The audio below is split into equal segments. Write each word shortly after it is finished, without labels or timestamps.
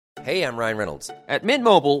Hey, I'm Ryan Reynolds. At Mint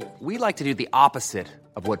Mobile, we like to do the opposite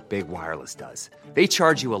of what Big Wireless does. They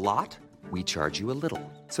charge you a lot, we charge you a little.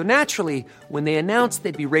 So naturally, when they announced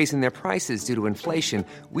they'd be raising their prices due to inflation,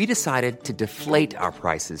 we decided to deflate our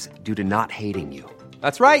prices due to not hating you.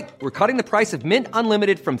 That's right. We're cutting the price of Mint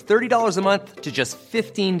Unlimited from $30 a month to just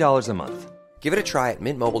 $15 a month. Give it a try at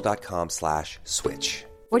mintmobile.com/switch.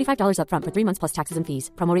 $45 up front for 3 months plus taxes and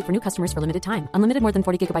fees. Promo rate for new customers for limited time. Unlimited more than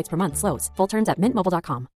 40 gigabytes per month. Slows full terms at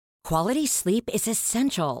mintmobile.com. Quality sleep is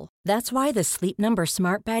essential. That's why the Sleep Number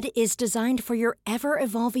Smart Bed is designed for your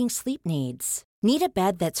ever-evolving sleep needs. Need a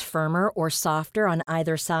bed that's firmer or softer on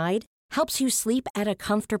either side? Helps you sleep at a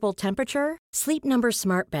comfortable temperature? Sleep Number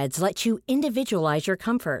Smart Beds let you individualize your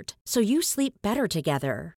comfort, so you sleep better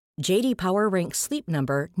together. J.D. Power ranks Sleep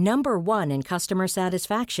Number number 1 in customer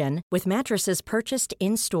satisfaction with mattresses purchased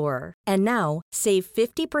in-store. And now, save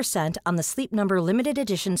 50% on the Sleep Number Limited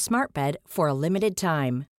Edition Smart Bed for a limited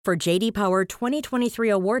time. For J.D. Power 2023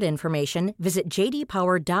 award information, visit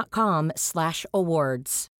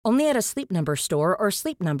jdpower.com/awards. Only at a Sleep Number store or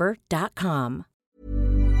sleepnumber.com.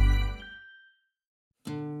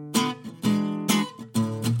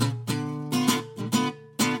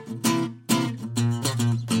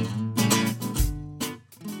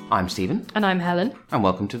 I'm Stephen. And I'm Helen. And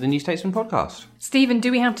welcome to the New Statesman podcast. Stephen, do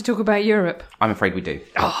we have to talk about Europe? I'm afraid we do.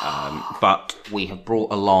 But we have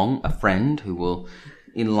brought along a friend who will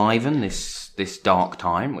enliven this dark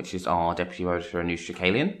time, which is our deputy editor, Anoushka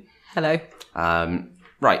Kalian. Hello.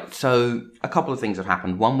 Right, so a couple of things have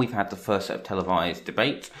happened. One, we've had the first set of televised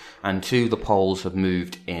debates, and two, the polls have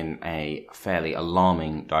moved in a fairly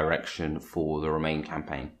alarming direction for the Remain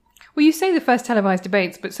campaign. Well, you say the first televised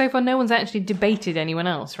debates, but so far no one's actually debated anyone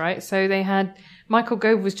else, right? So they had Michael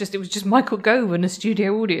Gove it was just Michael Gove and a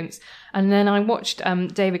studio audience. And then I watched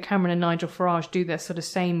David Cameron and Nigel Farage do their sort of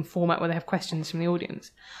same format where they have questions from the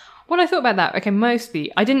audience. What I thought about that, okay, mostly,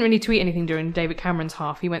 I didn't really tweet anything during David Cameron's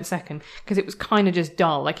half. He went second because it was kind of just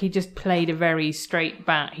dull. Like, he just played a very straight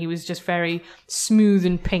bat. He was just very smooth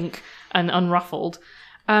and pink and unruffled.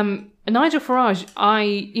 Nigel Farage,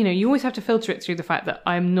 you always have to filter it through the fact that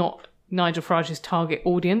I'm not Nigel Farage's target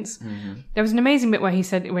audience. Mm-hmm. There was an amazing bit where he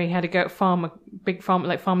had to go at big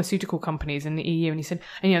pharmaceutical companies in the EU, and he said,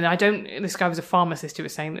 this guy was a pharmacist who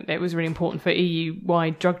was saying that it was really important for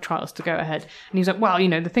EU-wide drug trials to go ahead. And he was like, well,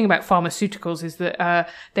 the thing about pharmaceuticals is that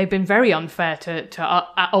they've been very unfair to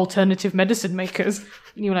alternative medicine makers.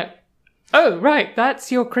 And you were like, oh, right,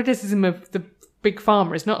 that's your criticism of the big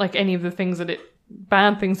pharma. It's not like any of the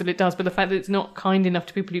bad things that it does, but the fact that it's not kind enough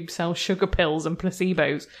to people who sell sugar pills and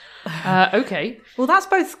placebos. Okay. Well, that's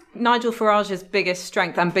both Nigel Farage's biggest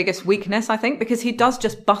strength and biggest weakness, I think, because he does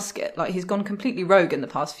just busk it. Like, he's gone completely rogue in the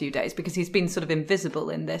past few days because he's been sort of invisible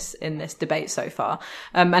in this debate so far.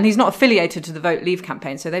 And he's not affiliated to the Vote Leave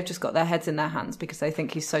campaign, so they've just got their heads in their hands because they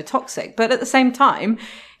think he's so toxic. But at the same time,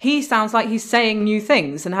 he sounds like he's saying new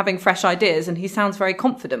things and having fresh ideas, and he sounds very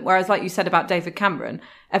confident. Whereas, like you said about David Cameron,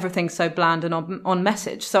 everything's so bland and on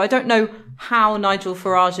message. So I don't know how Nigel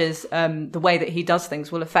Farage's, the way that he does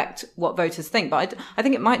things will affect what voters think. But I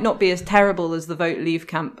think it might not be as terrible as the Vote Leave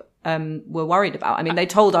camp were worried about. I mean, they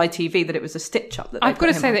told ITV that it was a stitch-up. I've got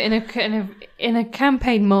to say that in a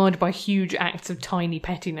campaign marred by huge acts of tiny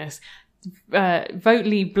pettiness, Vote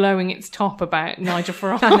Leave blowing its top about Nigel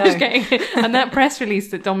Farage getting it, and that press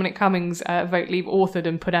release that Dominic Cummings, Vote Leave, authored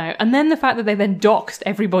and put out, and then the fact that they then doxed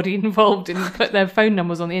everybody involved and put their phone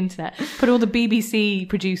numbers on the internet, put all the BBC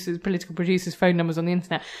political producers' phone numbers on the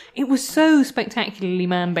internet. It was so spectacularly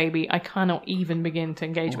man-baby, I cannot even begin to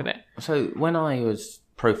engage with it. So when I was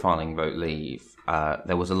profiling Vote Leave,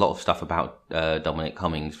 there was a lot of stuff about Dominic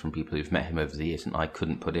Cummings from people who've met him over the years, and I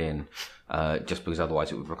couldn't put in just because otherwise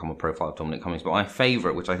it would become a profile of Dominic Cummings. But my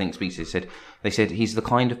favourite, which I think speaks to it, they said he's the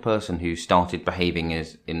kind of person who started behaving in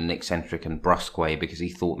an eccentric and brusque way because he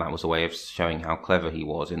thought that was a way of showing how clever he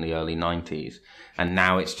was in the early 90s. And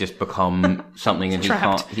now it's just become something and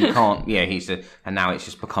and now it's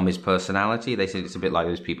just become his personality. They said it's a bit like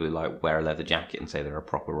those people who like wear a leather jacket and say they're a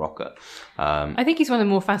proper rocker. I think he's one of the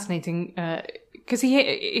more fascinating, because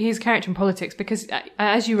his character in politics, because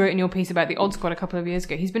as you wrote in your piece about the Odd Squad a couple of years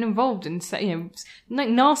ago, he's been involved in,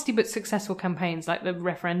 nasty but successful campaigns like the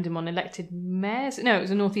referendum on elected mayors. No, it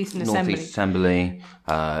was a Northeastern Assembly.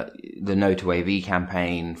 The No to AV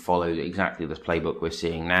campaign followed exactly this playbook we're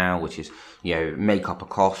seeing now, which is, make up a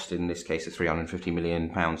cost, in this case of £350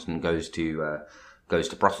 million, and goes to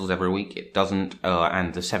Brussels every week. It doesn't,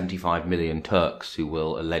 and the 75 million Turks who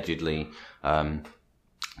will allegedly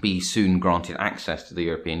be soon granted access to the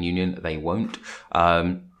European Union. They won't.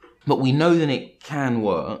 But we know that it can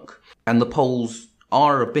work, and the polls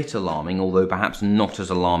are a bit alarming, although perhaps not as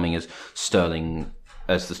alarming as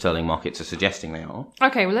the sterling markets are suggesting they are.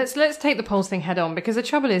 Okay, well, let's take the polls thing head on, because the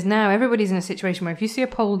trouble is now everybody's in a situation where if you see a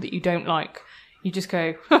poll that you don't like, you just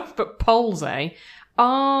go, but polls, eh?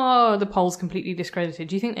 Are the polls completely discredited?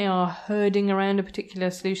 Do you think they are herding around a particular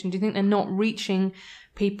solution? Do you think they're not reaching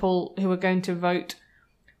people who are going to vote?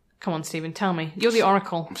 Come on, Stephen, tell me. You're the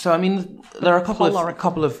oracle. So, I mean, there are a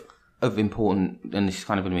couple of important, and this is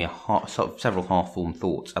kind of going to be several half-formed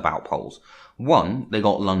thoughts about polls. One, they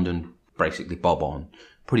got London basically bob on.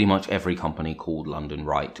 Pretty much every company called London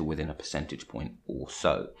right to within a percentage point or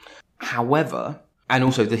so. However, and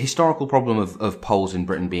also the historical problem of polls in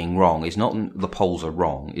Britain being wrong is not the polls are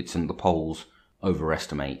wrong, it's the polls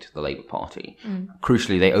overestimate the Labour Party.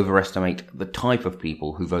 Crucially, they overestimate the type of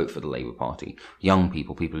people who vote for the Labour Party. Young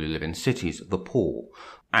people, people who live in cities, the poor,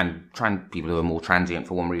 and people who are more transient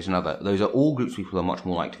for one reason or another. Those are all groups of people who are much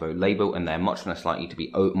more likely to vote Labour, and they're much less likely to be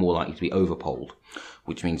more likely to be overpolled,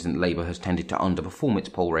 which means that Labour has tended to underperform its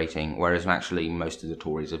poll rating, whereas actually most of the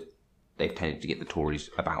Tories they've tended to get the Tories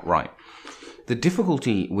about right. The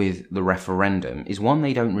difficulty with the referendum is, one,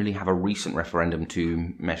 they don't really have a recent referendum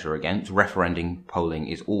to measure against. Referendum polling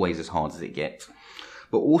is always as hard as it gets.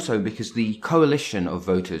 But also because the coalition of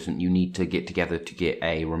voters that you need to get together to get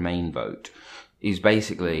a Remain vote is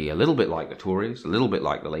basically a little bit like the Tories, a little bit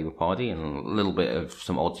like the Labour Party, and a little bit of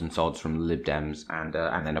some odds and sods from the Lib Dems, and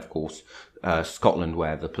then, of course, Scotland,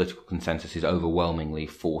 where the political consensus is overwhelmingly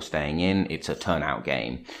for staying in. It's a turnout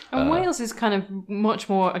game. And Wales is kind of much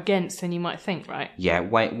more against than you might think, right? Yeah,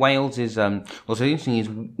 Wales is... so the interesting is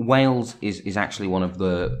Wales is actually one of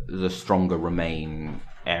the stronger Remain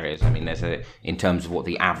areas. I mean, in terms of what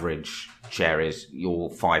the average share is, you're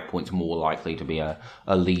 5 points more likely to be a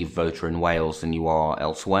Leave voter in Wales than you are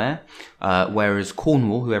elsewhere. Whereas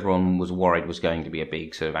Cornwall, who everyone was worried was going to be a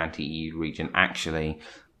big sort of anti-EU region, actually...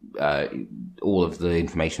 all of the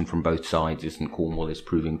information from both sides is that Cornwall is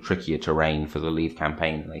proving trickier terrain for the Leave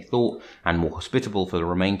campaign than they thought, and more hospitable for the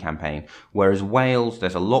Remain campaign. Whereas Wales,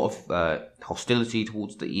 there's a lot of hostility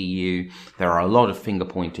towards the EU. There are a lot of finger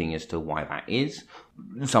pointing as to why that is.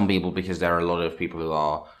 Some people, because there are a lot of people who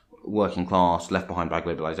are working class, left behind by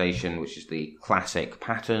globalization, which is the classic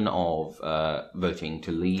pattern of voting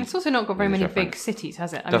to leave. It's also not got very many big cities,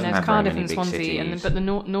 has it? I mean, there's Cardiff and Swansea, but the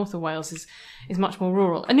north of Wales is much more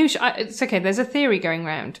rural. Anoush, it's okay, there's a theory going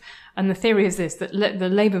round, and the theory is this, that the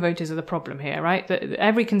Labour voters are the problem here, right? That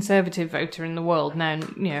every Conservative voter in the world now,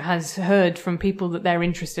 has heard from people that they're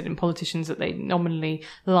interested in politicians that they nominally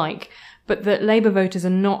like, but that Labour voters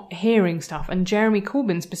are not hearing stuff. And Jeremy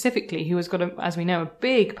Corbyn specifically, who has got, as we know, a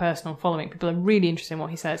big personal following, people are really interested in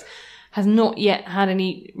what he says, has not yet had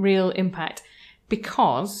any real impact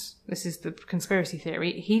because, this is the conspiracy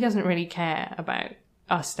theory, he doesn't really care about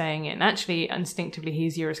us staying in. Actually, instinctively,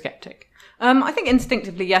 he's Eurosceptic. I think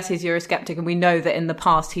instinctively, yes, he's Eurosceptic, and we know that in the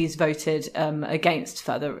past he's voted against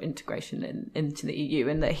further integration into the EU,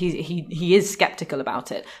 and that he is sceptical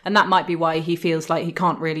about it, and that might be why he feels like he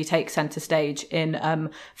can't really take centre stage in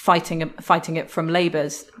fighting it from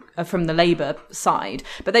the Labour side.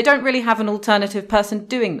 But they don't really have an alternative person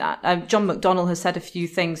doing that. John McDonnell has said a few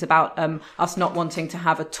things about us not wanting to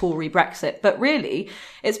have a Tory Brexit, but really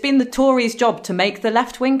it's been the Tories' job to make the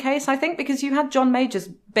left-wing case, I think, because you had John Major's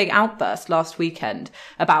big outburst last weekend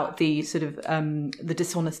about the sort of the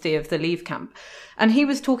dishonesty of the Leave camp, and he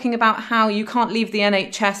was talking about how you can't leave the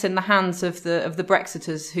NHS in the hands of the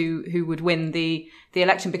Brexiters who would win the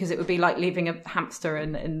election, because it would be like leaving a hamster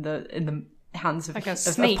in the hands of, like a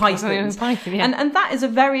snake python, yeah. And that is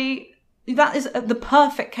the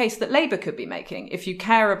perfect case that Labour could be making. If you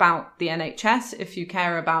care about the NHS, if you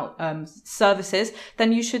care about services,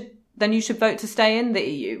 then you should vote to stay in the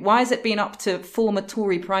EU. Why has it been up to former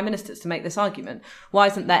Tory prime ministers to make this argument? Why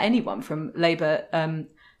isn't there anyone from Labour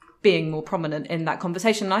being more prominent in that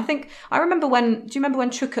conversation? And do you remember when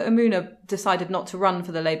Chuka Umunna decided not to run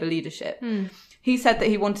for the Labour leadership? He said that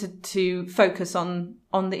he wanted to focus on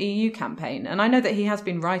the EU campaign. And I know that he has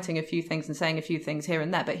been writing a few things and saying a few things here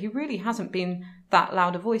and there, but he really hasn't been that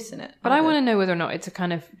loud a voice in it. But I want to know whether or not it's a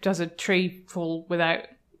kind of, does a tree fall without,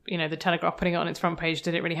 the Telegraph putting it on its front page,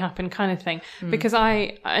 did it really happen kind of thing? Because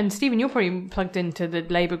and Stephen, you're probably plugged into the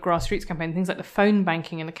Labour grassroots campaign, things like the phone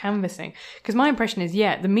banking and the canvassing. Because my impression is,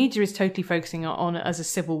 the media is totally focusing on it as a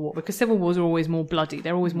civil war, because civil wars are always more bloody.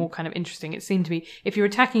 They're always more kind of interesting. It seemed to be, if you're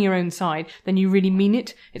attacking your own side, then you really mean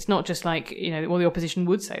it. It's not just like, the opposition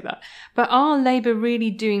would say that. But are Labour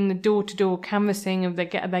really doing the door-to-door canvassing of their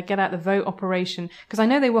get out the vote operation? Because I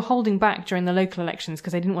know they were holding back during the local elections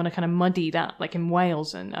because they didn't want to kind of muddy that, like in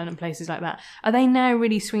Wales and and places like that. Are they now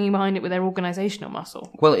really swinging behind it with their organisational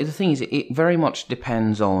muscle? Well, the thing is, it very much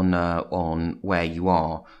depends on where you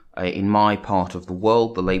are. In my part of the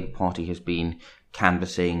world, the Labour Party has been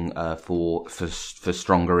canvassing for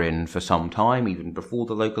stronger in for some time, even before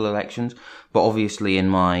the local elections. But obviously, in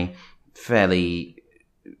my fairly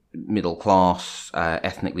middle class,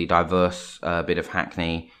 ethnically diverse bit of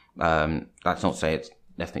Hackney, that's not to say it's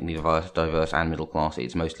ethnically diverse and middle class.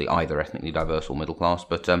 It's mostly either ethnically diverse or middle class.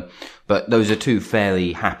 But those are two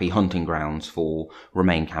fairly happy hunting grounds for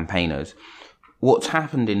Remain campaigners. What's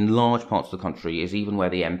happened in large parts of the country is even where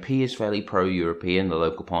the MP is fairly pro-European, the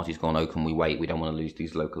local party's gone, oh, can we wait? We don't want to lose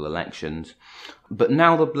these local elections. But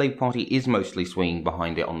now the Labour Party is mostly swinging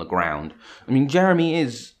behind it on the ground. I mean, Jeremy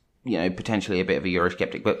is, potentially a bit of a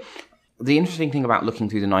Eurosceptic, but the interesting thing about looking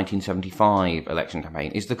through the 1975 election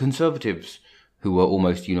campaign is the Conservatives, who were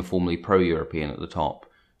almost uniformly pro-European at the top,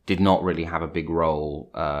 did not really have a big role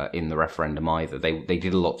in the referendum either. They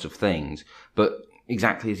did lots of things, but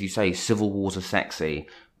exactly as you say, civil wars are sexy.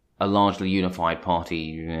 A largely unified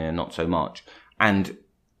party, not so much. And,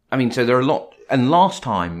 I mean, so there are a lot... And last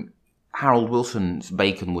time, Harold Wilson's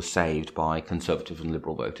bacon was saved by Conservative and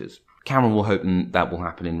Liberal voters. Cameron will hope that will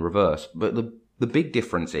happen in reverse. But the big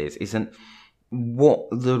difference isn't... What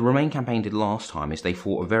the Remain campaign did last time is they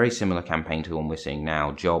fought a very similar campaign to the one we're seeing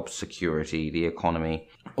now. Jobs, security, the economy,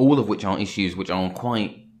 all of which are issues which are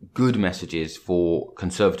quite good messages for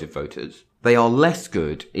Conservative voters. They are less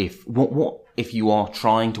good if you are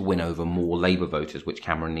trying to win over more Labour voters, which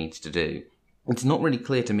Cameron needs to do. It's not really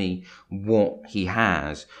clear to me what he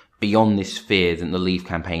has beyond this fear that the Leave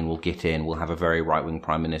campaign will get in, will have a very right-wing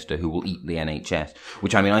Prime Minister who will eat the NHS,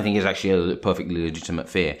 which I think is actually a perfectly legitimate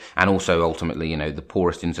fear. And also, ultimately, the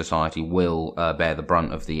poorest in society will bear the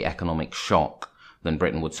brunt of the economic shock than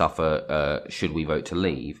Britain would suffer should we vote to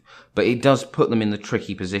leave. But it does put them in the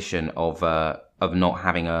tricky position of not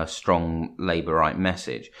having a strong Labourite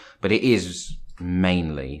message. But it is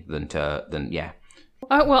mainly than.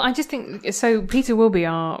 Well, I just think, so Peter Wilby,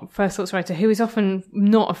 our first thoughts writer, who is often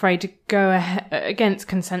not afraid to go against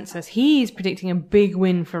consensus, he's predicting a big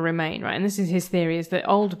win for Remain, right? And this is his theory, is that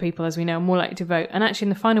older people, as we know, are more likely to vote. And actually in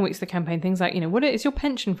the final weeks of the campaign, things like, what is your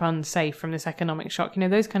pension fund safe from this economic shock?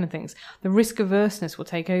 Those kind of things. The risk averseness will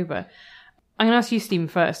take over. I'm going to ask you, Stephen,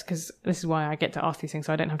 first, because this is why I get to ask these things,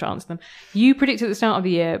 so I don't have to answer them. You predicted at the start of the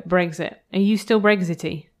year Brexit. Are you still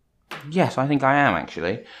Brexity? Yes, I think I am,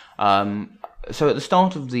 actually. So at the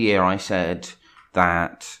start of the year, I said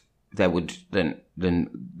that there would then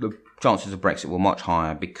the chances of Brexit were much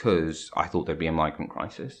higher because I thought there'd be a migrant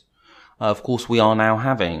crisis. Of course, we are now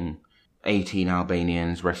having 18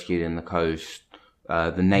 Albanians rescued in the coast,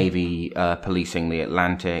 the Navy policing the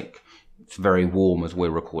Atlantic. It's very warm as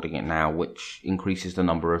we're recording it now, which increases the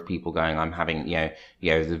number of people going, I'm having,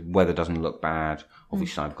 the weather doesn't look bad.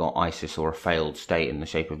 Obviously, I've got ISIS or a failed state in the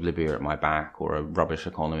shape of Libya at my back, or a rubbish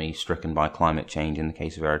economy stricken by climate change in the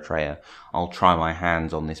case of Eritrea. I'll try my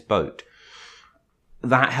hands on this boat.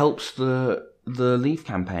 That helps the Leave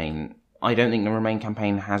campaign. I don't think the Remain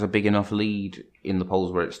campaign has a big enough lead in the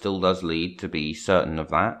polls where it still does lead to be certain of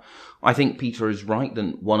that. I think Peter is right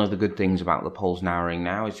that one of the good things about the polls narrowing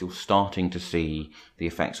now is you're starting to see the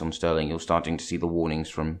effects on sterling. You're starting to see the warnings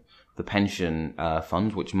from the pension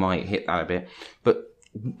fund, which might hit that a bit. But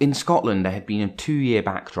in Scotland, there had been a 2-year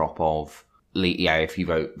backdrop of, if you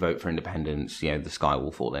vote for independence, the sky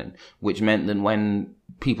will fall in, which meant that when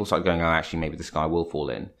people started going, oh, actually, maybe the sky will fall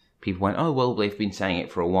in, people went, oh, well, they've been saying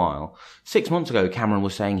it for a while. 6 months ago, Cameron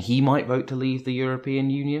was saying he might vote to leave the European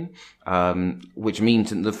Union, which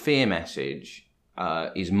means that the fear message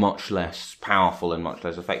is much less powerful and much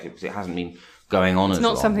less effective because it hasn't been going on as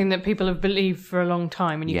long. It's not something that people have believed for a long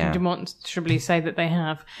time, and you can demonstrably say that they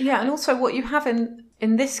have. Yeah, and also what you have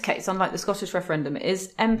in this case, unlike the Scottish referendum,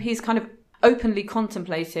 is MPs kind of openly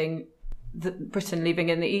contemplating Britain leaving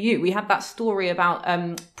in the EU. We had that story about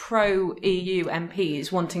pro-EU MPs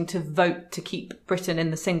wanting to vote to keep Britain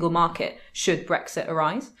in the single market should Brexit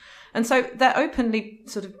arise. And so they're openly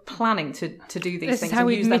sort of planning to do these things. This is how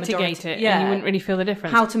we mitigate it, and you wouldn't really feel the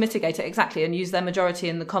difference. How to mitigate it, exactly, and use their majority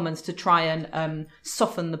in the Commons to try and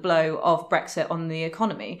soften the blow of Brexit on the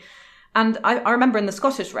economy. And I remember in the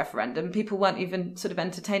Scottish referendum, people weren't even sort of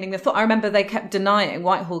entertaining the thought. I remember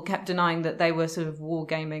Whitehall kept denying that they were sort of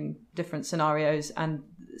wargaming different scenarios and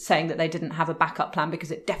saying that they didn't have a backup plan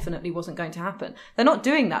because it definitely wasn't going to happen. They're not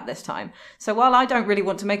doing that this time. So while I don't really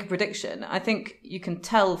want to make a prediction, I think you can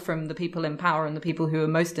tell from the people in power and the people who are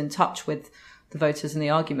most in touch with the voters and the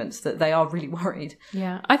arguments that they are really worried.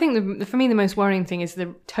 Yeah, I think for me the most worrying thing is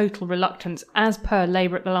the total reluctance, as per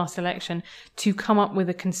Labour at the last election, to come up with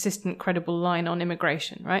a consistent, credible line on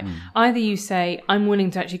immigration, right? Either you say, I'm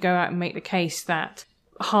willing to actually go out and make the case that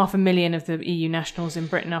 500,000 of the EU nationals in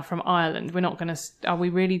Britain are from Ireland. We're not going to, are we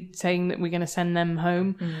really saying that we're going to send them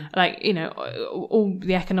home? Like, you know, all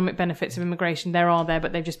the economic benefits of immigration, there are there,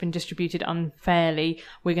 but they've just been distributed unfairly.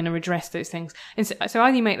 We're going to redress those things. And so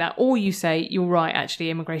either you make that, or you say, you're right,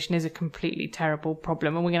 actually, immigration is a completely terrible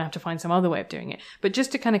problem and we're going to have to find some other way of doing it. But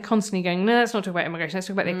just to kind of constantly going, no, let's not talk about immigration, let's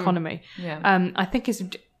talk about the economy. I think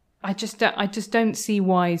I just don't see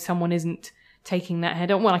why someone isn't taking that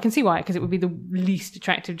head on. Well, I can see why, because it would be the least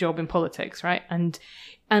attractive job in politics, right? And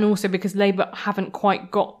also because Labour haven't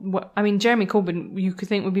quite got what, I mean, Jeremy Corbyn, you could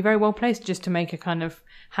think would be very well placed just to make a kind of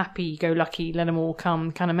happy-go-lucky, let them all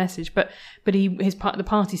come kind of message, but the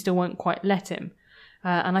party still won't quite let him,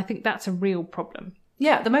 and I think that's a real problem.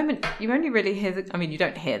 Yeah, at the moment you only really hear you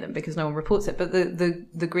don't hear them because no one reports it, but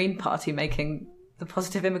the Green Party making the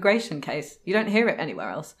positive immigration case, you don't hear it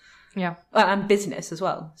anywhere else. Yeah. And business as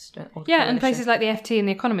well. Yeah, and places like the FT and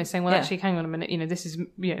the Economist saying, well, actually, hang on a minute, you know, this is,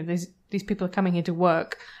 you know, these people are coming here to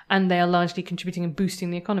work and they are largely contributing and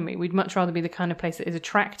boosting the economy. We'd much rather be the kind of place that is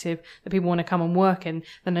attractive, that people want to come and work in,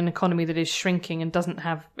 than an economy that is shrinking and doesn't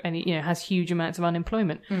have any, you know, has huge amounts of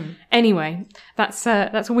unemployment. Anyway, that's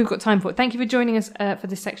all we've got time for. Thank you for joining us for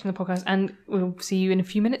this section of the podcast, and we'll see you in a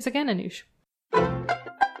few minutes again, Anoush.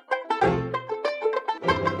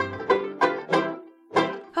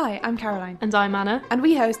 Hi, I'm Caroline. And I'm Anna. And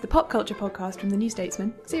we host the pop culture podcast from The New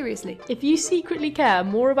Statesman, Seriously. If you secretly care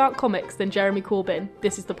more about comics than Jeremy Corbyn,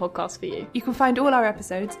 this is the podcast for you. You can find all our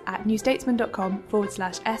episodes at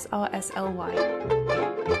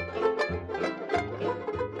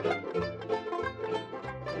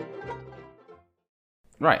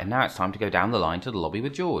newstatesman.com/SRSLY. Right, and now it's time to go down the line to the lobby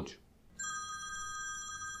with George.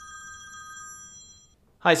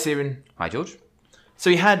 Hi, Stephen. Hi, George. So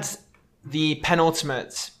we had the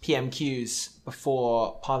penultimate PMQs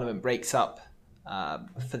before Parliament breaks up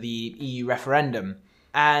for the EU referendum.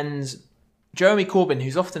 And Jeremy Corbyn,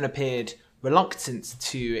 who's often appeared reluctant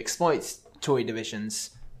to exploit Tory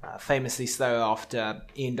divisions, famously so after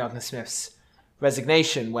Ian Douglas-Smith's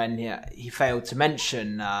resignation when he failed to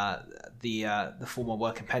mention the former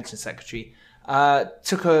Work and Pension Secretary,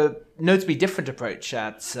 took a notably different approach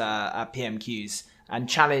at PMQs and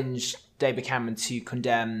challenged David Cameron to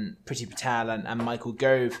condemn Priti Patel and Michael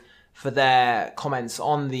Gove for their comments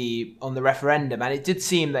on the referendum. And it did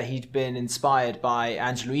seem that he'd been inspired by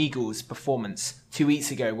Angela Eagle's performance 2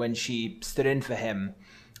 weeks ago when she stood in for him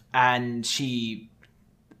and she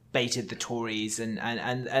baited the Tories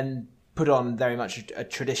and put on very much a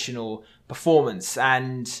traditional performance.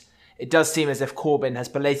 And it does seem as if Corbyn has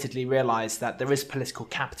belatedly realised that there is political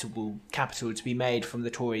capital to be made from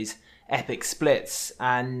the Tories' epic splits,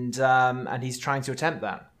 and he's trying to attempt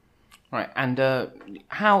that. Right, and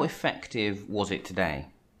how effective was it today?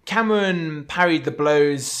 Cameron parried the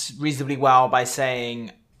blows reasonably well by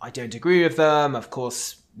saying, I don't agree with them, of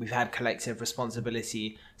course we've had collective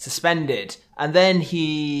responsibility suspended. And then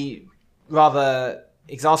he rather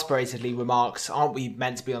exasperatedly remarked, aren't we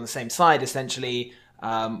meant to be on the same side, essentially?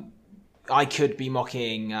 I could be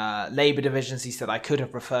mocking Labour divisions. He said I could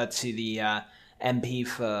have referred to the MP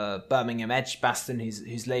for Birmingham Edgbaston,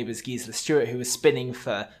 who's Labour's Gisela Stewart, who was spinning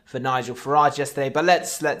for Nigel Farage yesterday. But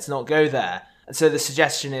let's not go there. And so the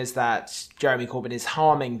suggestion is that Jeremy Corbyn is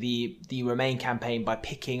harming the Remain campaign by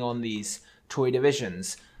picking on these Tory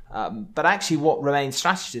divisions. But actually what Remain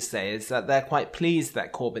strategists say is that they're quite pleased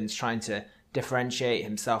that Corbyn's trying to differentiate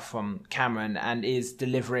himself from Cameron and is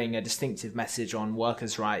delivering a distinctive message on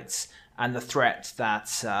workers' rights and the threat that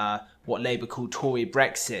what Labour called Tory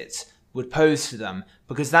Brexit would pose to them,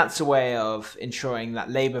 because that's a way of ensuring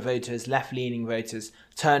that Labour voters, left-leaning voters,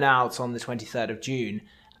 turn out on the 23rd of June.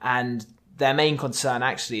 And their main concern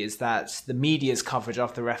actually is that the media's coverage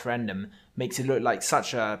of the referendum makes it look like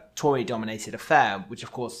such a Tory-dominated affair, which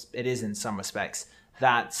of course it is in some respects,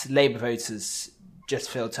 that Labour voters just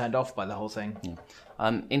feel turned off by the whole thing. Yeah.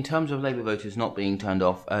 In terms of Labour voters not being turned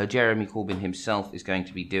off, Jeremy Corbyn himself is going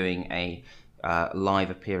to be doing a live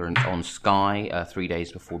appearance on Sky 3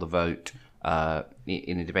 days before the vote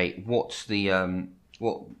in a debate. Is there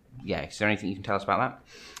anything you can tell us about that?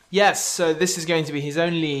 Yes, so this is going to be his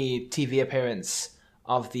only TV appearance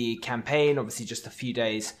of the campaign, obviously just a few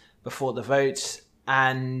days before the vote.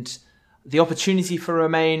 And the opportunity for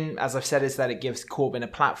Remain, as I've said, is that it gives Corbyn a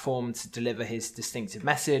platform to deliver his distinctive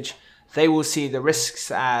message. They will see the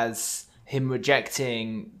risks as him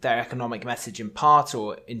rejecting their economic message in part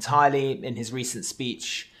or entirely. In his recent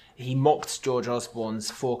speech, he mocked George Osborne's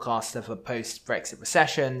forecast of a post-Brexit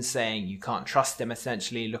recession, saying you can't trust him,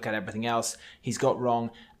 essentially, look at everything else he's got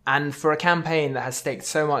wrong. And for a campaign that has staked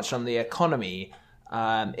so much on the economy,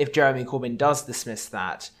 if Jeremy Corbyn does dismiss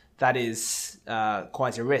that, that is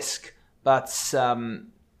quite a risk. But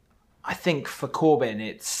I think for Corbyn,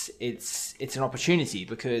 it's an opportunity,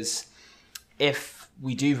 because if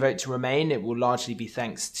we do vote to remain, it will largely be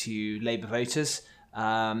thanks to Labour voters.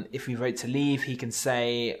 If we vote to leave, he can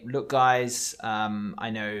say, look, guys, I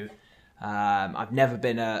know I've never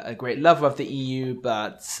been a great lover of the EU,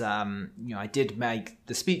 but I did make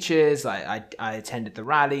the speeches, I attended the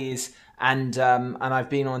rallies, and I've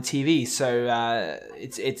been on TV, so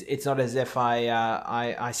it's not as if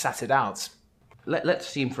I sat it out. Let's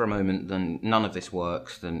assume for a moment that none of this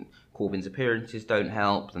works, then Corbyn's appearances don't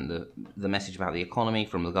help, then the message about the economy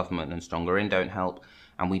from the government and Stronger In don't help,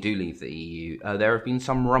 and we do leave the EU. There have been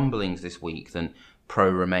some rumblings this week that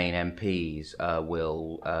pro-Remain MPs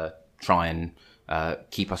will try and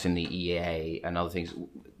keep us in the EEA and other things.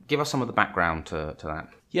 Give us some of the background to that.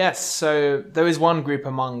 Yes, so there is one group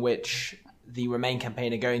among which the Remain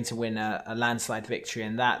campaign are going to win a landslide victory,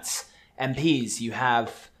 and that's MPs. You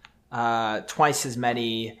have twice as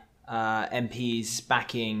many MPs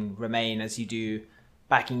backing Remain as you do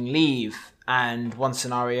backing Leave. And one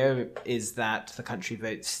scenario is that the country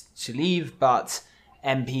votes to leave, but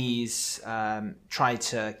MPs try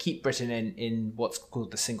to keep Britain in what's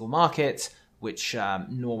called the single market, which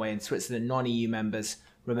Norway and Switzerland, non-EU members,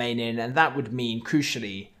 remain in. And that would mean,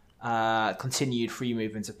 crucially, continued free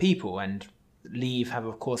movement of people. And Leave have,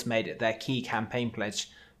 of course, made it their key campaign pledge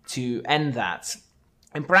to end that.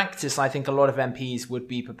 In practice, I think a lot of MPs would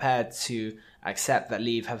be prepared to accept that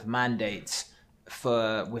Leave have mandates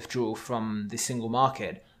for withdrawal from the single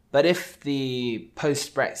market. But if the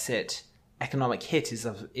post-Brexit economic hit is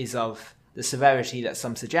of the severity that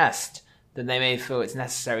some suggest, then they may feel it's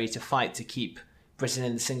necessary to fight to keep Britain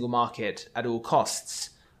in the single market at all costs.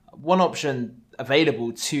 One option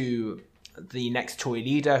available to the next Tory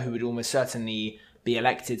leader, who would almost certainly be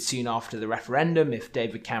elected soon after the referendum if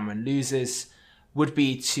David Cameron loses, would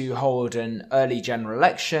be to hold an early general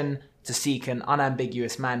election to seek an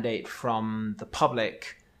unambiguous mandate from the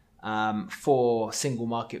public for single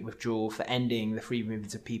market withdrawal, for ending the free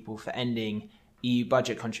movement of people, for ending EU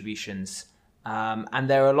budget contributions. And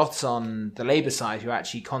there are lots on the Labour side who are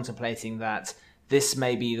actually contemplating that this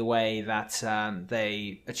may be the way that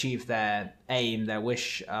they achieve their aim, their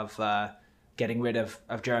wish of getting rid of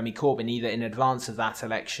Jeremy Corbyn, either in advance of that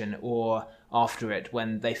election or after it,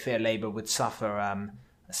 when they fear Labour would suffer a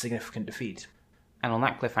significant defeat. And on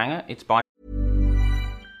that cliffhanger, it's bye.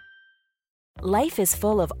 Life is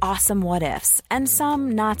full of awesome what-ifs, and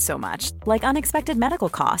some not so much, like unexpected medical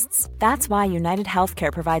costs. That's why United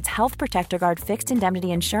Healthcare provides Health Protector Guard fixed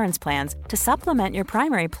indemnity insurance plans to supplement your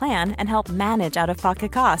primary plan and help manage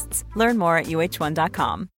out-of-pocket costs. Learn more at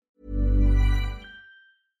uh1.com.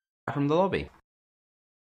 From the lobby.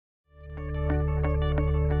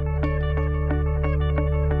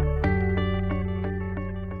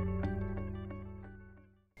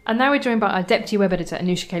 And now we're joined by our deputy web editor,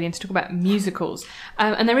 Anusha Kalian, to talk about musicals.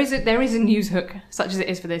 And there is a news hook, such as it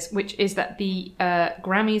is for this, which is that the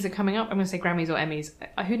Grammys are coming up. I'm going to say Grammys or Emmys.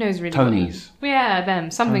 Who knows really? Tonys. Yeah,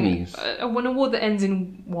 them. Something. Tonys. An award that ends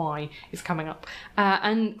in Y is coming up.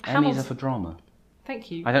 And Emmys are for drama.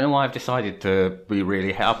 Thank you. I don't know why I've decided to be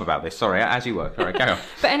really het up about this. Sorry, as you were. All right, go on.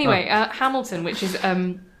 But anyway, Hamilton, which is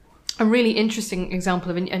a really interesting example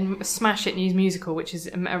of a smash hit news musical, which is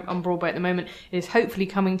on Broadway at the moment, is hopefully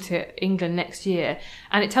coming to England next year.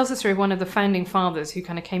 And it tells the story of one of the founding fathers who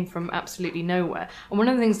kind of came from absolutely nowhere. And one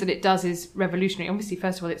of the things that it does is revolutionary. Obviously,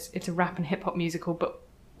 first of all, it's a rap and hip hop musical, but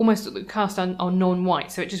almost cast on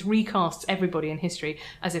non-white. So it just recasts everybody in history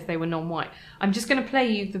as if they were non-white. I'm just going to play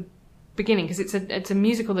you the beginning, because it's a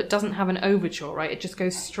musical that doesn't have an overture, right? It just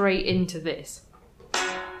goes straight into this.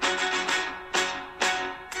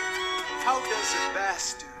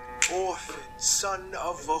 Orphan, son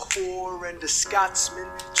of a whore and a Scotsman,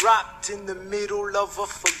 dropped in the middle of a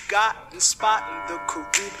forgotten spot in the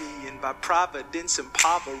Caribbean, by providence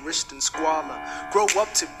impoverished and squalor, grow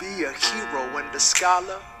up to be a hero and a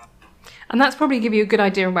scholar. And that's probably give you a good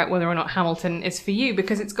idea about whether or not Hamilton is for you,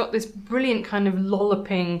 because it's got this brilliant kind of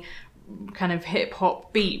lolloping kind of hip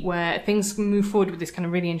hop beat where things move forward with this kind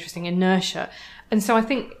of really interesting inertia. And so I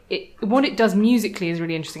think what it does musically is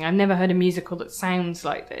really interesting. I've never heard a musical that sounds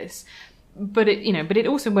like this. But it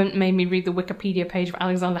also made me read the Wikipedia page of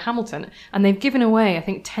Alexander Hamilton, and they've given away, I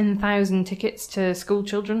think, 10,000 tickets to school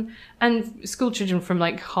children from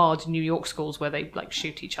like hard New York schools where they like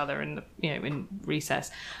shoot each other in recess,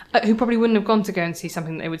 who probably wouldn't have gone to go and see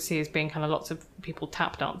something that they would see as being kind of lots of people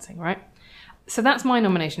tap dancing, right? So that's my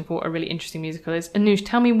nomination for what a really interesting musical is. Anoush,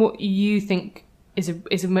 tell me what you think is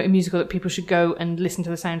a musical that people should go and listen to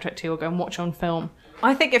the soundtrack to or go and watch on film.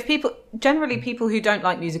 I think if people who don't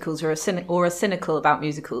like musicals or are cynical about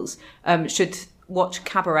musicals should watch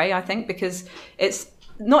Cabaret, I think, because it's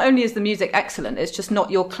not only is the music excellent, it's just not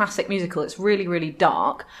your classic musical. It's really, really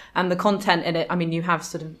dark. And the content in it, I mean, you have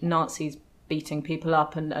sort of Nazis beating people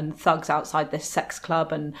up and thugs outside this sex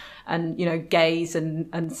club and gays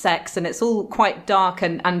and sex. And it's all quite dark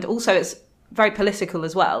and also it's very political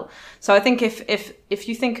as well. So I think if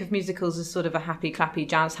you think of musicals as sort of a happy clappy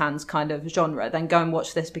jazz hands kind of genre, then go and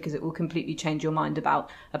watch this because it will completely change your mind about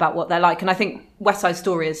what they're like. And I think West Side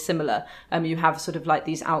Story is similar. You have sort of like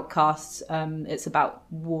these outcasts. It's about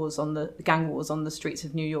gang wars on the streets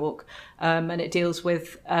of New York, and it deals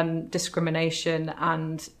with discrimination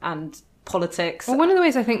and politics. Well, one of the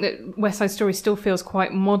ways I think that West Side Story still feels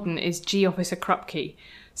quite modern is G Officer Krupke.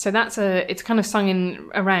 So it's kind of sung in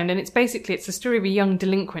around, and it's a story of a young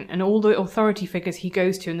delinquent and all the authority figures he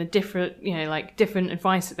goes to and the different, different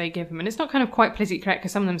advice that they give him. And it's not kind of quite politically correct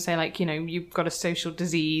because some of them say like, you've got a social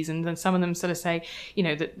disease, and then some of them sort of say,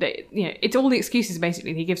 it's all the excuses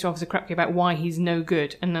basically he gives to Officer Krupke about why he's no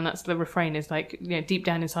good. And then that's the refrain is like, deep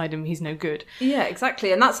down inside him, he's no good. Yeah,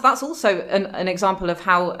 exactly. And that's also an example of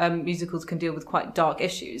how musicals can deal with quite dark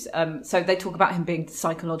issues. So they talk about him being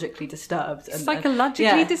psychologically disturbed.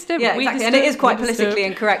 Psychologically disturbed. Yeah, exactly. And it is quite politically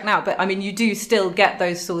incorrect now, but I mean, you do still get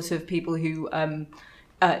those sort of people who,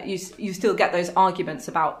 you still get those arguments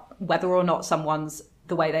about whether or not someone's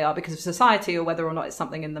the way they are because of society, or whether or not it's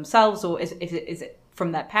something in themselves, or is it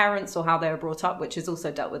from their parents or how they were brought up, which is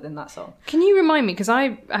also dealt with in that song. Can you remind me, because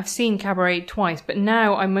I've seen Cabaret twice, but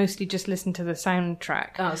now I mostly just listen to the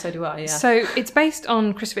soundtrack. Oh, so do I, yeah. So it's based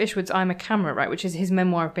on Christopher Ishwood's I'm a Camera, right, which is his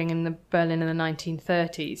memoir of being in the Berlin in the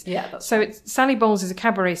 1930s. Yeah, that's so right. Sally Bowles is a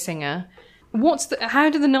cabaret singer. How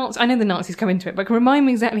do the Nazis... I know the Nazis come into it, but remind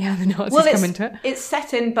me exactly how the Nazis come into it. It's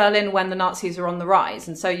set in Berlin when the Nazis are on the rise,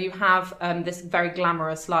 and so you have this very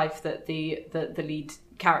glamorous life that the lead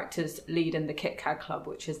characters lead in the Kit Kat Club,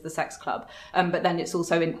 which is the sex club. But then it's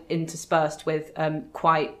also interspersed with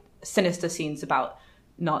quite sinister scenes about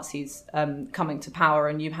Nazis coming to power,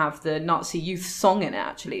 and you have the Nazi youth song in it,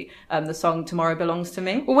 actually, the song Tomorrow Belongs to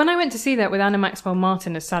Me. Well, when I went to see that with Anna Maxwell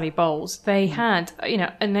Martin as Sally Bowles, they had,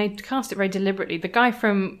 and they cast it very deliberately. The guy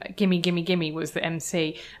from Gimme Gimme Gimme was the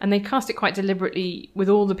MC, and they cast it quite deliberately with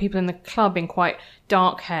all the people in the club being quite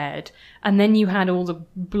dark-haired, and then you had all the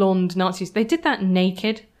blonde Nazis. They did that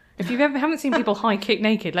naked. If you haven't seen people high kick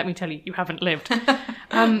naked, let me tell you, you haven't lived.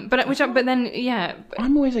 But then, yeah.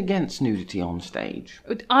 I'm always against nudity on stage.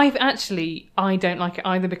 I don't like it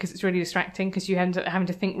either because it's really distracting because you end up having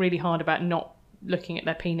to think really hard about not looking at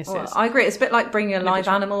their penises. Well, I agree. It's a bit like bringing a live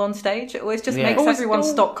animal on stage. It always just makes everyone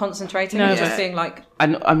stop concentrating. No, it's just being like...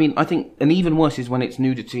 And I mean, I think, and even worse is when it's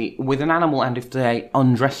nudity with an animal and if they're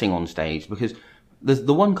undressing on stage, because...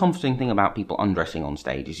 The one comforting thing about people undressing on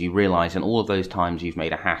stage is you realise in all of those times you've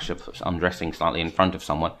made a hash of undressing slightly in front of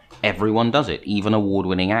someone, everyone does it, even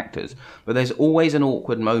award-winning actors. But there's always an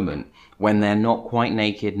awkward moment when they're not quite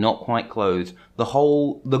naked, not quite clothed.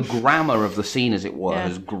 The grammar of the scene, as it were,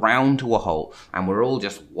 has ground to a halt, and we're all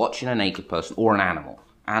just watching a naked person or an animal.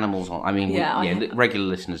 Animals, regular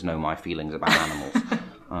listeners know my feelings about animals.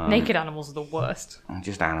 Naked animals are the worst.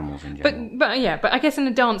 Just animals in general. But I guess in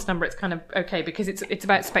a dance number it's kind of okay because it's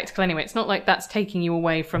about spectacle anyway. It's not like that's taking you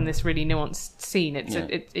away from this really nuanced scene.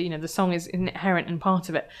 The song is inherent and part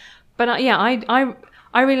of it. But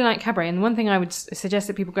I really like Cabaret, and one thing I would suggest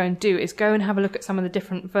that people go and do is go and have a look at some of the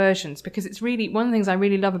different versions, because it's really, one of the things I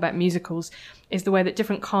really love about musicals is the way that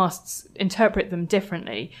different casts interpret them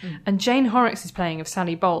differently. And Jane Horrocks' playing of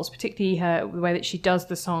Sally Bowles, particularly the way that she does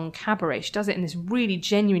the song Cabaret, she does it in this really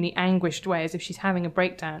genuinely anguished way, as if she's having a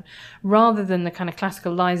breakdown, rather than the kind of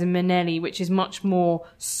classical Liza Minnelli, which is much more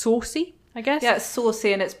saucy, I guess. Yeah, it's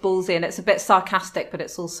saucy and it's ballsy and it's a bit sarcastic, but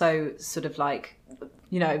it's also sort of like,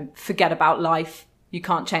 forget about life. You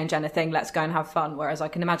can't change anything. Let's go and have fun. Whereas I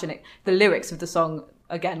can imagine the lyrics of the song,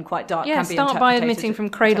 again, quite dark. Yeah, can be start by admitting from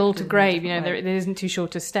cradle to grave. It isn't too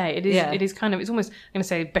short to stay. It is. Yeah. It is kind of. It's almost. I'm going to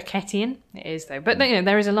say Beckettian. It is though. But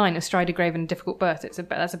there is a line: "Astride a grave and a difficult birth."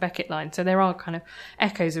 That's a Beckett line. So there are kind of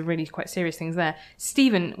echoes of really quite serious things there.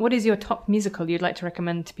 Stephen, what is your top musical you'd like to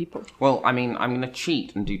recommend to people? Well, I mean, I'm going to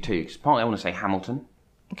cheat and do two. Because partly I want to say Hamilton.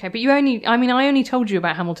 Okay, but I only told you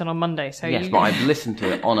about Hamilton on Monday, so yes, but I've listened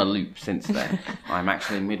to it on a loop since then. I'm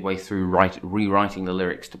actually midway through rewriting the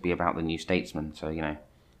lyrics to be about the New Statesman, so,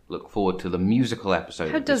 look forward to the musical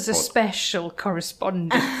episode. How does a special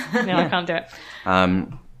correspondent? No, I can't do it.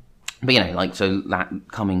 But, so that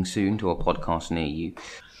coming soon to a podcast near you.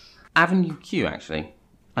 Avenue Q, actually,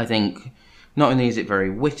 I think not only is it very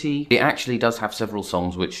witty, it actually does have several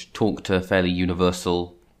songs which talk to fairly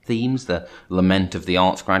universal themes. The Lament of the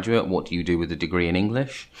Arts Graduate, what do you do with a degree in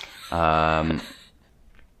English? That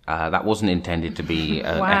wasn't intended to be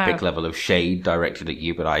an epic level of shade directed at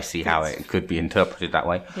you, but I see how it could be interpreted that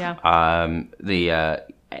way. Yeah.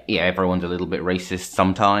 Everyone's a little bit racist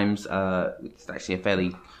sometimes. It's actually a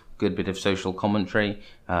fairly good bit of social commentary,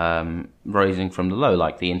 rising from the low,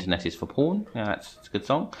 like The Internet is for Porn. Yeah, it's a good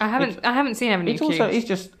song. I haven't seen Avenue Q.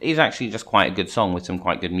 It's actually just quite a good song with some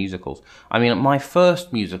quite good musicals. I mean, my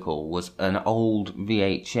first musical was an old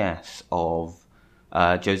VHS of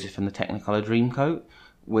Joseph and the Technicolor Dreamcoat,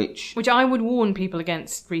 which I would warn people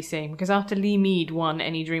against re-seeing, because after Lee Mead won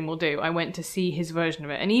Any Dream Will Do, I went to see his version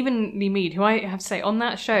of it. And even Lee Mead, who I have to say, on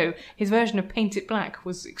that show, his version of Paint It Black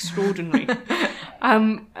was extraordinary.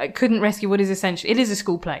 I couldn't rescue what is essentially... It is a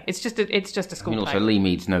school play. It's just a school play. Also, Lee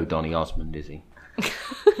Mead's no Donny Osmond, is he?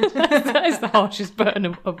 That is the harshest burn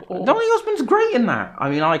of all. Donny Osmond's great in that. I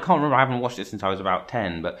mean, I can't remember. I haven't watched it since I was about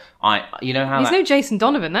 10, but He's no Jason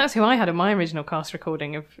Donovan. That's who I had in my original cast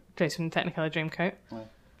recording of Jason and the Technicolor Dreamcoat.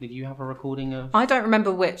 Did you have a recording of... I don't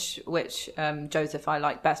remember which Joseph I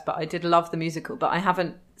liked best, but I did love the musical. But I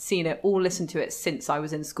haven't seen it or listened to it since I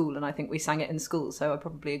was in school, and I think we sang it in school, so I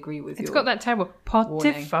probably agree with you. It's got that terrible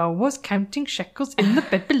Potiphar was counting shekels in the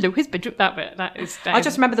bed below his bedroom. That bit, that is... I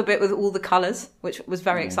just remember the bit with all the colours, which was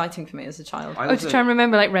very exciting for me as a child. To try and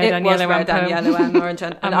remember like red and yellow and orange.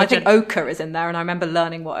 And I think ochre is in there, and I remember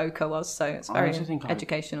learning what ochre was, so it's very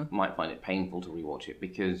educational. I might find it painful to rewatch it,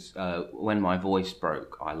 because when my voice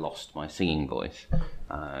broke, I lost my singing voice.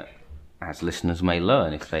 As listeners may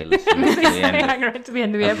learn if they listen to the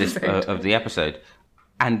end of the episode.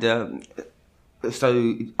 And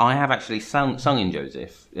so I have actually sung in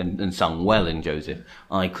Joseph and sung well in Joseph.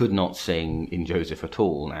 I could not sing in Joseph at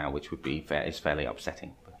all now, which would be is fairly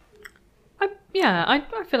upsetting. I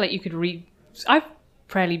feel like you could I've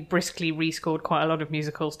fairly briskly rescored quite a lot of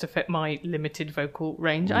musicals to fit my limited vocal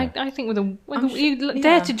range. Yeah. I think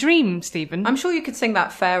Dare to Dream, Stephen. I'm sure you could sing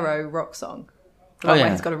that Pharaoh rock song.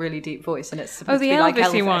 Where he's got a really deep voice, and it's supposed to be like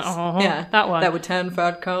Elvis. One. Yeah, that one. There were 10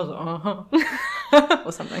 fat cows,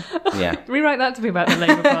 or something. Yeah. Rewrite that to be about the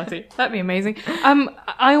Labour Party. That'd be amazing.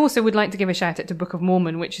 I also would like to give a shout out to Book of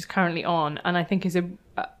Mormon, which is currently on, and I think it's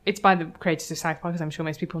by the creators of South Park, as I'm sure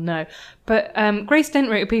most people know. But Grace Dent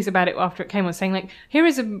wrote a piece about it after it came on, saying, like, here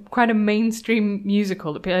is quite a mainstream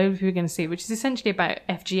musical that people are going to see, which is essentially about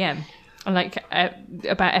FGM. And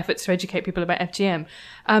about efforts to educate people about FGM,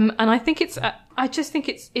 and I think I just think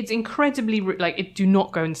it's incredibly do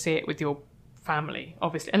not go and see it with your family,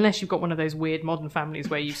 obviously, unless you've got one of those weird modern families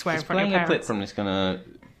where you swear in front of your parents. Playing a clip from this going to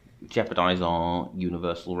jeopardise our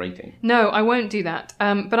universal rating? No, I won't do that.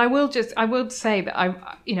 But I will say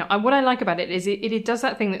that what I like about it is it does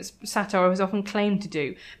that thing that satire has often claimed to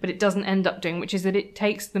do, but it doesn't end up doing, which is that it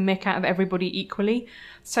takes the mick out of everybody equally.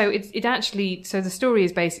 So the story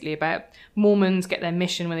is basically about Mormons get their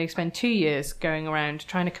mission when they spend 2 years going around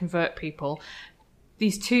trying to convert people.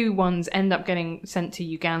 These two ones end up getting sent to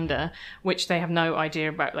Uganda, which they have no idea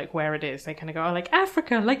about, like, where it is. They kind of go, like,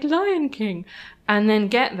 Africa, like Lion King. And then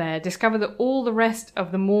get there, discover that all the rest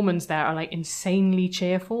of the Mormons there are, like, insanely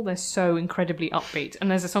cheerful. They're so incredibly upbeat. And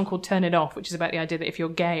there's a song called Turn It Off, which is about the idea that if you're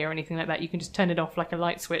gay or anything like that, you can just turn it off like a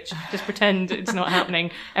light switch. Just pretend it's not happening.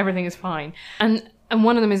 Everything is fine. And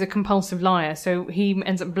one of them is a compulsive liar, so he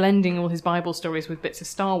ends up blending all his Bible stories with bits of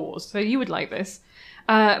Star Wars. So you would like this.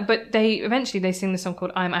 But they sing the song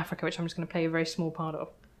called I Am Africa, which I'm just going to play a very small part of.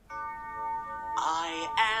 I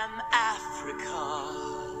am Africa.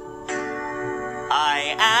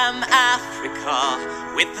 I am Africa.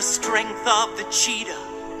 With the strength of the cheetah,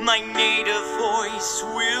 my native voice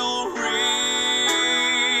will ring.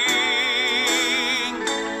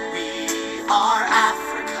 We are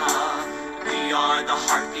Africa. We are the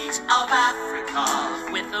heartbeat of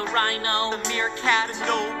Africa. With the rhino, the meerkat, the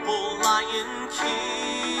noble lion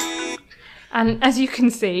king. And as you can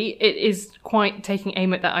see, it is quite taking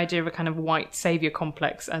aim at that idea of a kind of white saviour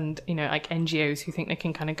complex and, like NGOs who think they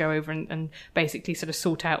can kind of go over and basically sort of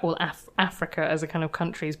sort out all Africa as a kind of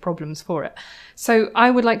country's problems for it. So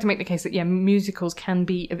I would like to make the case that, musicals can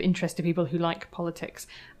be of interest to people who like politics.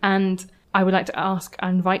 And I would like to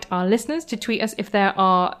invite our listeners to tweet us if there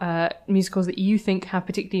are musicals that you think have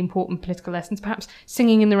particularly important political lessons. Perhaps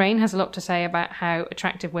Singing in the Rain has a lot to say about how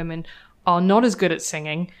attractive women are not as good at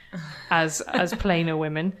singing as plainer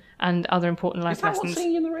women, and other important life lessons. Is that what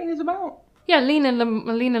Singing in the Rain is about? Yeah, Lena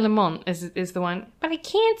Lamont is the one. But I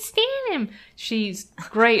can't stand him. She's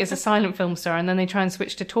great as a silent film star, and then they try and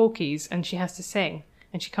switch to talkies, and she has to sing,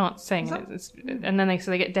 and she can't sing. And then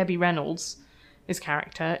they get Debbie Reynolds, his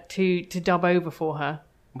character, to dub over for her.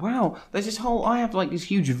 Wow, there's this whole... I have, these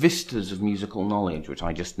huge vistas of musical knowledge, which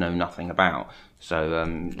I just know nothing about. So,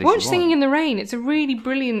 watch Singing in the Rain. It's a really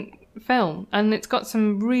brilliant film, and it's got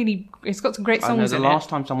some great songs in it. The last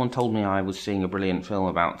time someone told me I was seeing a brilliant film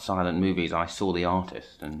about silent movies, I saw The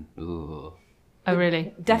Artist, and... Ooh. Oh,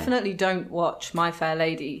 really? Definitely don't watch My Fair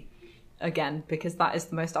Lady again, because that is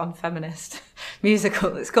the most unfeminist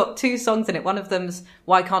musical. It's got 2 songs in it. One of them's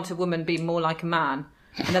Why Can't a Woman Be More Like a Man?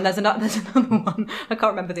 And then there's another one. I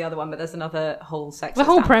can't remember the other one, but there's another whole sexist The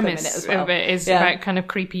whole anthem in premise it as well. of it is about kind of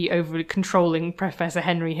creepy, over-controlling Professor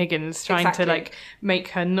Henry Higgins trying to make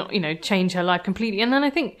her not, change her life completely. And then I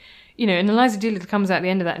think, and Eliza Doolittle comes out at the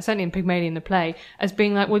end of that, and certainly in Pygmalion the play, as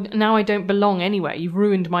being like, well, now I don't belong anywhere. You've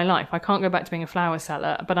ruined my life. I can't go back to being a flower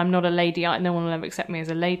seller, but I'm not a lady. No one will ever accept me as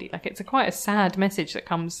a lady. It's quite a sad message that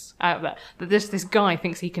comes out of that this guy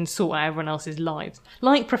thinks he can sort out everyone else's lives.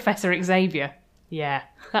 Like Professor Xavier. Yeah,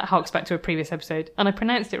 that harks back to a previous episode. And I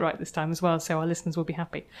pronounced it right this time as well, so our listeners will be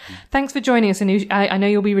happy. Thanks for joining us, Anoush. I know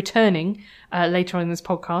you'll be returning later on in this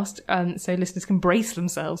podcast, so listeners can brace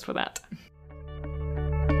themselves for that.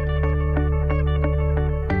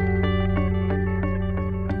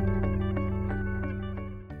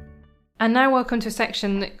 And now welcome to a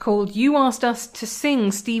section called You Asked Us to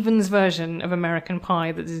Sing Stephen's version of American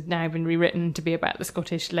Pie that has now been rewritten to be about the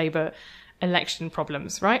Scottish Labour election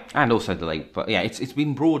problems, right? And also the Labour, but yeah, it's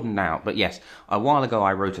been broadened out. But yes, a while ago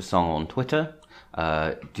I wrote a song on Twitter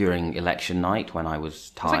during election night when I was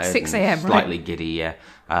tired, it's 6 a.m., slightly giddy, yeah.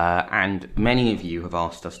 And many of you have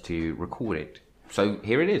asked us to record it. So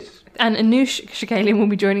here it is. And Anoush Shakalian will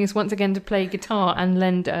be joining us once again to play guitar and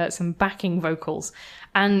lend some backing vocals.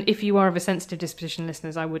 And if you are of a sensitive disposition,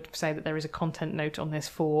 listeners, I would say that there is a content note on this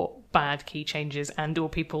for bad key changes and or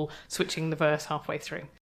people switching the verse halfway through.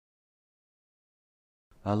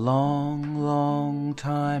 A long, long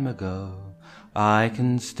time ago, I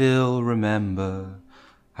can still remember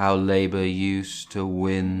how Labour used to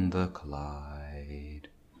win the Clyde.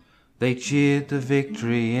 They cheered the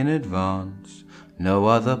victory in advance, no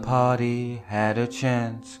other party had a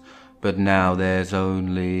chance, but now there's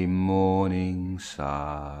only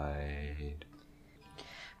Morningside.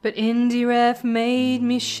 But Indie Ref made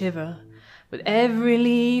me shiver with every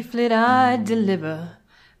leaflet I'd deliver.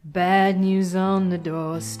 Bad news on the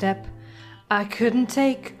doorstep, I couldn't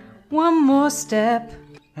take one more step.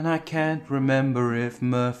 And I can't remember if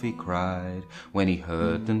Murphy cried when he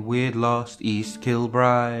heard that we'd lost East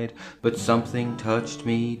Kilbride, but something touched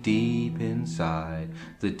me deep inside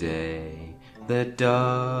the day that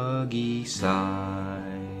Dougie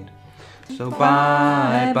sighed. So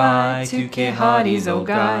bye-bye to Kay Hardy's old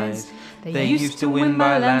guys. They used to win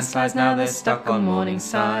by landslides, now they're stuck on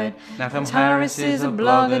Morningside. Now Tom Harris is a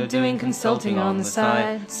blogger doing consulting on the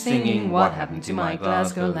side, singing What Happened to My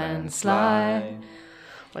Glasgow Landslide?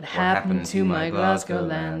 What happened to my Glasgow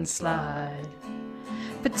landslide?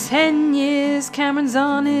 For 10 years Cameron's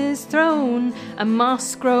on his throne, and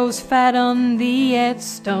moss grows fat on the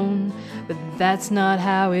headstone, but that's not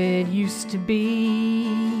how it used to be.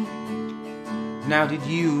 Now did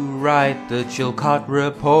you write the Chilcot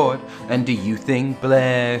report? And do you think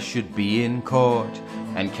Blair should be in court?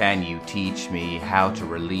 And can you teach me how to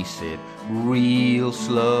release it real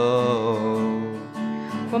slow?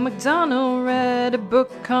 Well, MacDonald read a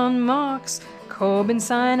book on Marx, Corbyn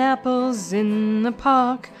signed apples in the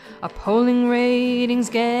park. Our polling ratings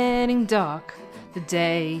getting dark the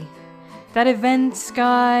day that event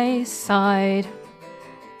sky sighed.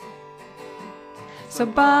 So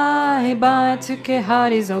bye-bye to Kay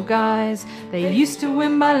Hardy's old guys. They used to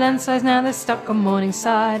win by landslides, now they're stuck on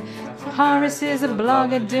Morningside. Horace is a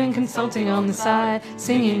blogger doing consulting on the side,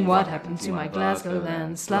 singing What Happened to My Glasgow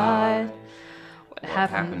Landslide? What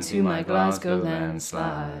happened to my Glasgow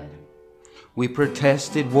landslide? We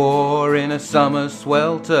protested war in a summer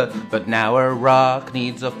swelter, but now Iraq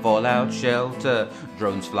needs a fallout shelter.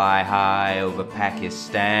 Drones fly high over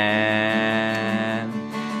Pakistan.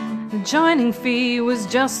 The joining fee was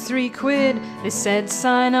just £3. They said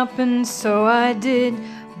sign up and so I did.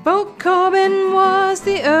 Vote Corbyn was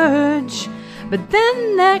the urge, but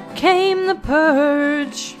then there came the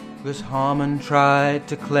purge. 'Cause Harmon tried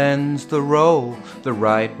to cleanse the roll, the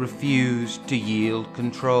right refused to yield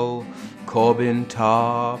control. Corbyn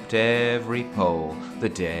topped every poll the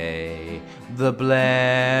day the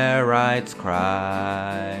Blairites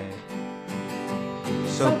cried.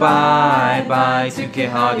 So bye-bye to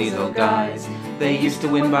Kehardie's old guys. They used to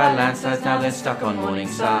win by landslides, now they're stuck on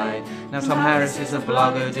Morningside. Now Tom Harris is a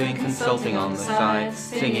blogger doing consulting on the side,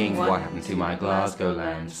 singing What Happened to My Glasgow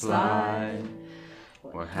Landslide?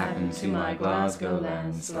 What happened to my Glasgow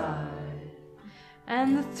landslide?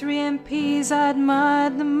 And the 3 MPs I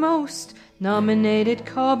admired the most nominated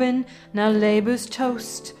Corbyn, now Labour's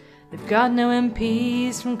toast. They've got no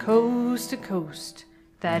MPs from coast to coast.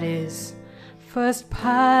 That is, first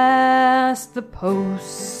past the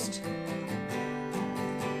post.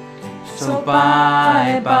 So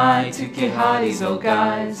bye-bye to Kehardie's old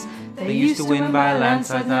guys. They used to win by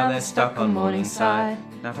landslides, now they're stuck on Morningside.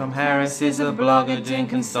 Now Tom Harris is a blogger doing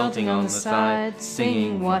consulting on the side,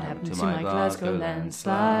 singing What Happened to My Glasgow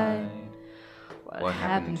Landslide? What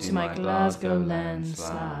happened to my Glasgow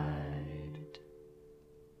landslide?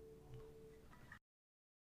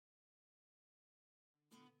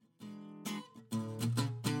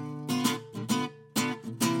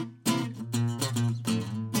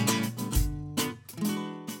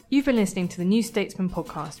 You've been listening to the New Statesman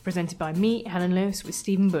podcast, presented by me, Helen Lewis, with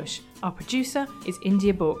Stephen Bush. Our producer is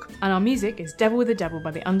India Book, and our music is Devil with the Devil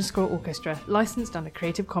by the Underscore Orchestra, licensed under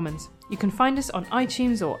Creative Commons. You can find us on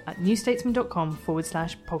iTunes or at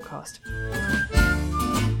newstatesman.com/podcast.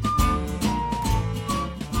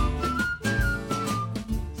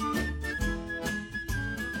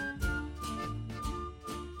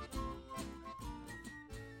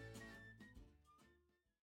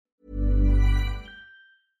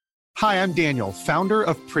 Hi, I'm Daniel, founder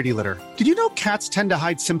of Pretty Litter. Did you know cats tend to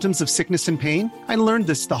hide symptoms of sickness and pain? I learned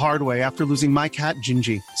this the hard way after losing my cat,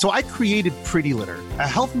 Gingy. So I created Pretty Litter, a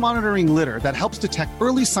health monitoring litter that helps detect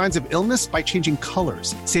early signs of illness by changing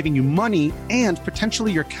colors, saving you money and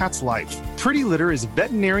potentially your cat's life. Pretty Litter is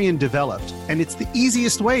veterinarian developed, and it's the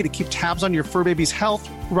easiest way to keep tabs on your fur baby's health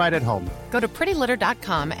right at home. Go to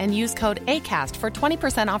prettylitter.com and use code ACAST for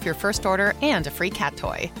 20% off your first order and a free cat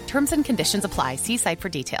toy. Terms and conditions apply. See site for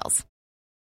details.